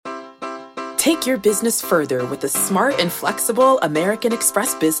Take your business further with the smart and flexible American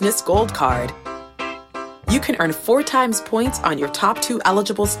Express Business Gold Card. You can earn 4 times points on your top 2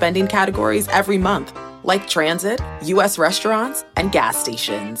 eligible spending categories every month, like transit, U.S. restaurants, and gas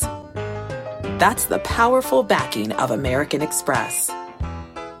stations. That's the powerful backing of American Express.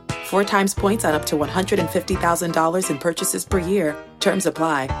 4 times points on up to $150,000 in purchases per year. Terms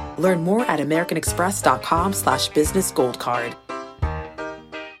apply. Learn more at americanexpress.com/business gold card.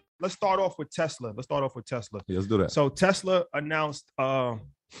 Let's start off with Tesla. Yeah, let's do that. So Tesla announced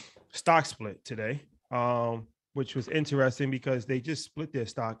stock split today, which was interesting because they just split their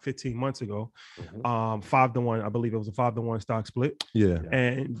stock 15 months ago. 5-1, I believe it was a 5-1 stock split. Yeah.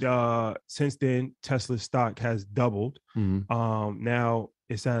 And since then, Tesla's stock has doubled. Now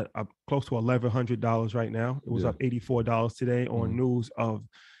it's at close to $1,100 right now. It was up $84 today on news of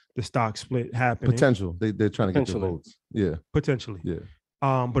the stock split happening. Potential. They're trying to get the votes. Yeah. Potentially. Yeah.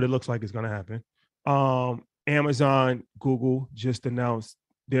 But it looks like it's going to happen. Amazon, Google just announced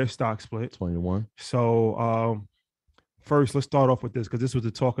their stock split. 21. So first, let's start off with this because this was the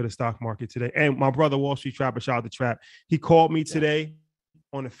talk of the stock market today. And my brother, Wall Street Trapper, shout out to Trap. He called me today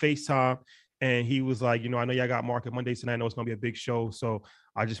on a FaceTime, and he was like, I know y'all got Market Mondays tonight. I know it's going to be a big show. So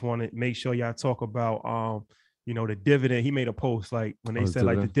I just want to make sure y'all talk about, the dividend. He made a post like when they said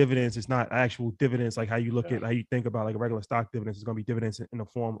like the dividends, it's not actual dividends, like how you look at how you think about like a regular stock dividends. It's going to be dividends in the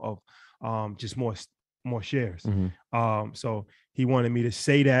form of just more shares. So he wanted me to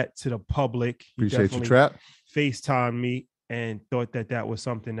say that to the public. He Appreciate you, Trap. FaceTime me and thought that was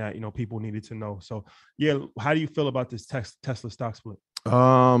something that people needed to know. So yeah, how do you feel about this Tesla stock split?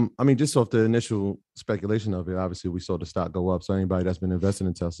 Just off the initial speculation of it, obviously we saw the stock go up. So anybody that's been investing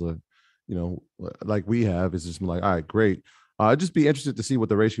in Tesla, like we have, is just like, all right, great. I'd just be interested to see what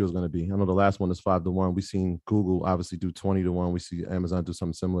the ratio is going to be. I know the last one is 5-1. We've seen Google obviously do 20-1. We see Amazon do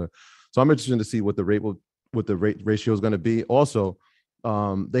something similar. So I'm interested to see what the rate ratio is going to be. Also,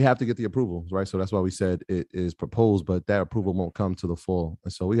 they have to get the approvals, right? So that's why we said it is proposed, but that approval won't come to the fall.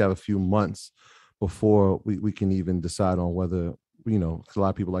 And so we have a few months before we can even decide on whether, 'cause a lot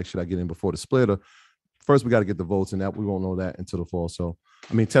of people like, should I get in before the split? Or first, we got to get the votes, and that we won't know that until the fall. So,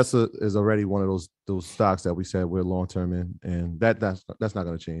 Tesla is already one of those stocks that we said we're long term in, and that's not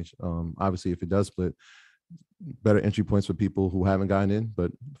going to change. Obviously, if it does split, better entry points for people who haven't gotten in.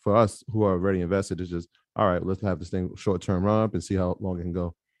 But for us who are already invested, it's just, all right, let's have this thing short term run up and see how long it can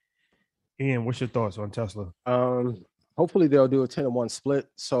go. Ian, what's your thoughts on Tesla? Hopefully they'll do a 10-1 split.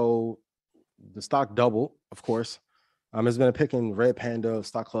 So the stock double, of course. It's been a pick in Red Panda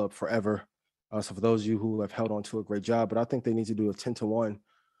Stock Club forever. So for those of you who have held on to a great job, but I think they need to do a 10-1.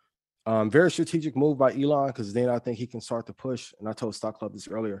 Very strategic move by Elon, because then I think he can start to push. And I told Stock Club this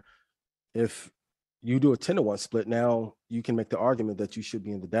earlier. If you do a 10-1 split, now you can make the argument that you should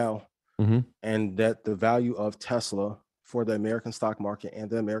be in the Dow, and that the value of Tesla for the American stock market and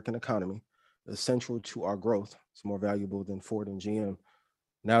the American economy is central to our growth. It's more valuable than Ford and GM.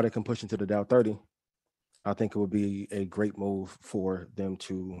 Now they can push into the Dow 30. I think it would be a great move for them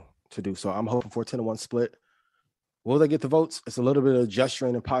to do. So I'm hoping for a 10-1 split. Will they get the votes? It's a little bit of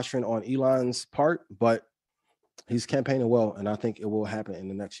gesturing and posturing on Elon's part, but he's campaigning well, and I think it will happen in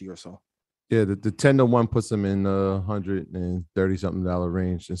the next year or so. Yeah, the 10-1 puts them in the $130-something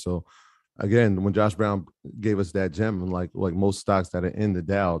range. And so, again, when Josh Brown gave us that gem, like most stocks that are in the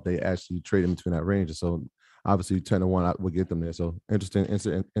Dow, they actually trade in between that range. And so, obviously, 10-1 would get them there. So, interesting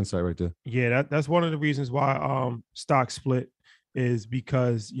insight right there. Yeah, that's one of the reasons why stock split is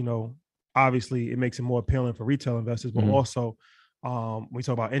because, obviously it makes it more appealing for retail investors, but also we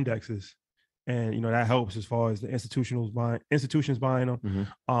talk about indexes, and that helps as far as the institutions buying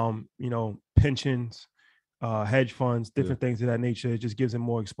them, pensions, hedge funds, different things of that nature. It just gives them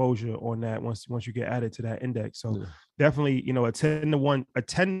more exposure on that once you get added to that index. So definitely, a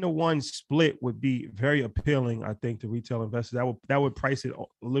 10-1 split would be very appealing, I think, to retail investors. That would price it a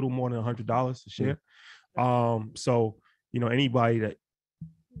little more than $100 a share. So anybody that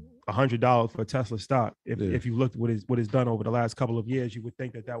 $100 for a Tesla stock, if you looked what it's done over the last couple of years, you would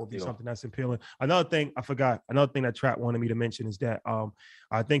think that would be something that's appealing. Another thing that Trap wanted me to mention is that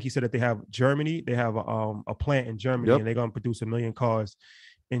I think he said that they have a plant in Germany, and they're going to produce 1 million cars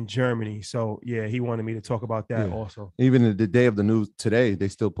in Germany. So yeah, he wanted me to talk about that also. Even the day of the news today, they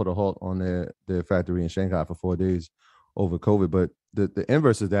still put a halt on their factory in Shanghai for 4 days over COVID. But the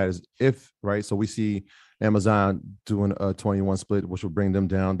inverse of that is so we see Amazon doing a 21 split, which will bring them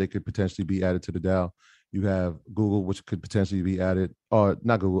down. They could potentially be added to the Dow. You have Google, which could potentially be added, or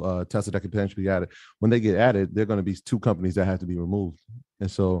not Google, Tesla that could potentially be added. When they get added, they're going to be 2 companies that have to be removed.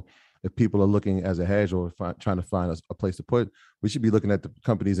 And so if people are looking as a hedge or trying to find a place to put, we should be looking at the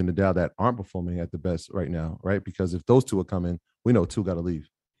companies in the Dow that aren't performing at the best right now, right? Because if those two are coming, we know two got to leave.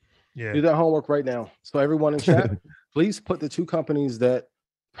 Yeah. Do that homework right now. So everyone in chat, please put the two companies that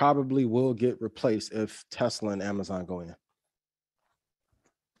probably will get replaced if Tesla and Amazon go in.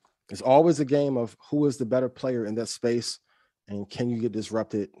 It's always a game of who is the better player in that space, and can you get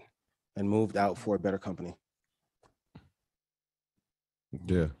disrupted and moved out for a better company?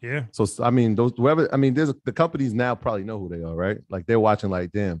 Yeah. Yeah. So, I mean, there's the companies now probably know who they are, right? Like they're watching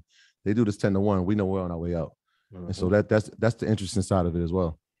like, damn, they do this 10-1. We know we're on our way out. Mm-hmm. And so that's the interesting side of it as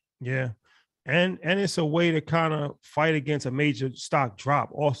well. Yeah. And it's a way to kind of fight against a major stock drop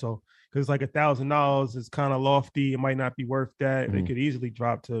also, because like $1,000 is kind of lofty. It might not be worth that. Mm-hmm. It could easily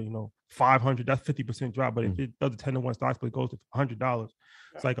drop to, 500. That's 50% drop. But if it does a 10-1 stock split, goes to $100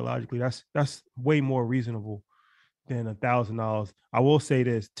 psychologically, that's way more reasonable than $1,000. I will say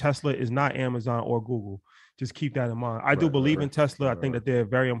this: Tesla is not Amazon or Google. Just keep that in mind. I do believe in Tesla. I think that they're a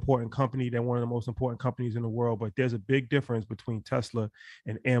very important company. They're one of the most important companies in the world. But there's a big difference between Tesla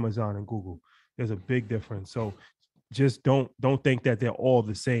and Amazon and Google. There's a big difference. So just don't think that they're all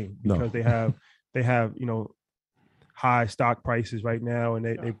the same, because they have high stock prices right now, and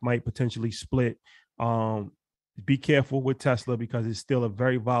they might potentially split. Be careful with Tesla because it's still a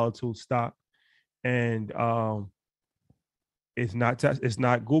very volatile stock, and it's not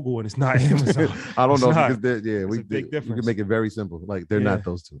Google and it's not Amazon. I don't know because big difference. We can make it very simple. Like they're not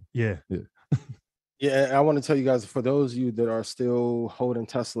those two. Yeah. Yeah, and I want to tell you guys, for those of you that are still holding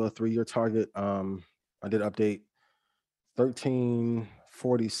Tesla 3-year target, I did update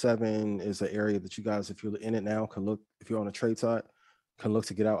 1347 is an area that you guys, if you're in it now, can look. If you're on the trade side, can look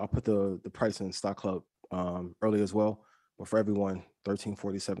to get out. I'll put the price in Stock Club early as well. But for everyone,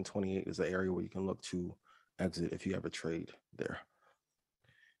 1347.28 is the area where you can look to exit if you have a trade there.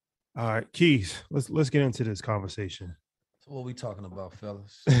 All right, Keys, let's get into this conversation. So what we talking about,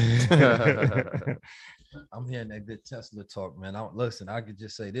 fellas? I'm hearing that good Tesla talk, man. Listen, I could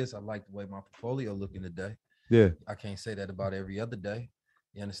just say this. I like the way my portfolio looking today. Yeah. I can't say that about every other day.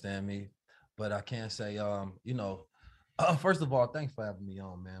 You understand me? But I can say, first of all, thanks for having me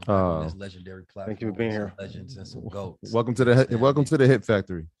on, man. On this legendary platform. Thank you for being here. Legends and some goats. Welcome to the Hit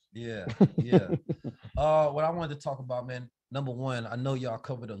Factory. Yeah. What I wanted to talk about, man, number one, I know y'all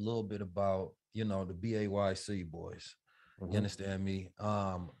covered a little bit about, the BAYC boys. You understand me?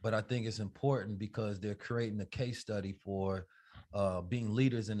 But I think it's important because they're creating a case study for being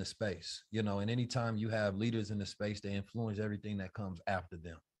leaders in the space, and anytime you have leaders in the space, they influence everything that comes after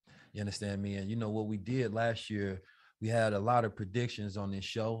them. You understand me? And what we did last year, we had a lot of predictions on this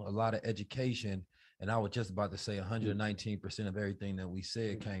show, a lot of education. And I was just about to say 119% of everything that we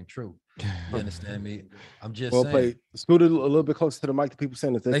said came true. You understand me? I'm just saying. Played. Scoot it a little bit closer to the mic. The people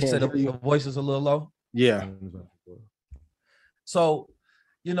saying that they said can't hear you. The voice is a little low. Yeah. So,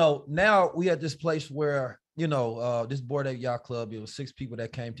 now we at this place where, this Bored Ape Yacht Club, it was 6 people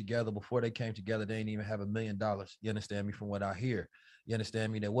that came together. Before they came together, they didn't even have $1 million. You understand me? From what I hear. You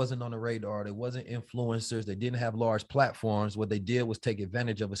understand me? They wasn't on the radar. They wasn't influencers. They didn't have large platforms. What they did was take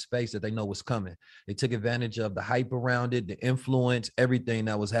advantage of a space that they know was coming. They took advantage of the hype around it, the influence, everything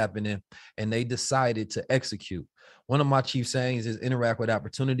that was happening, and they decided to execute. One of my chief sayings is interact with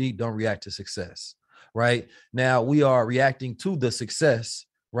opportunity, don't react to success. Right now, we are reacting to the success,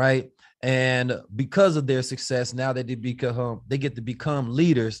 right? And because of their success, now that they get to become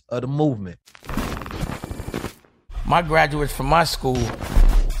leaders of the movement. My graduates from my school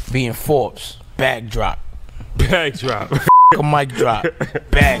being Forbes, bag drop. Bag drop. A mic drop,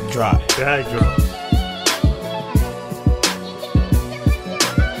 bag drop. Bag drop.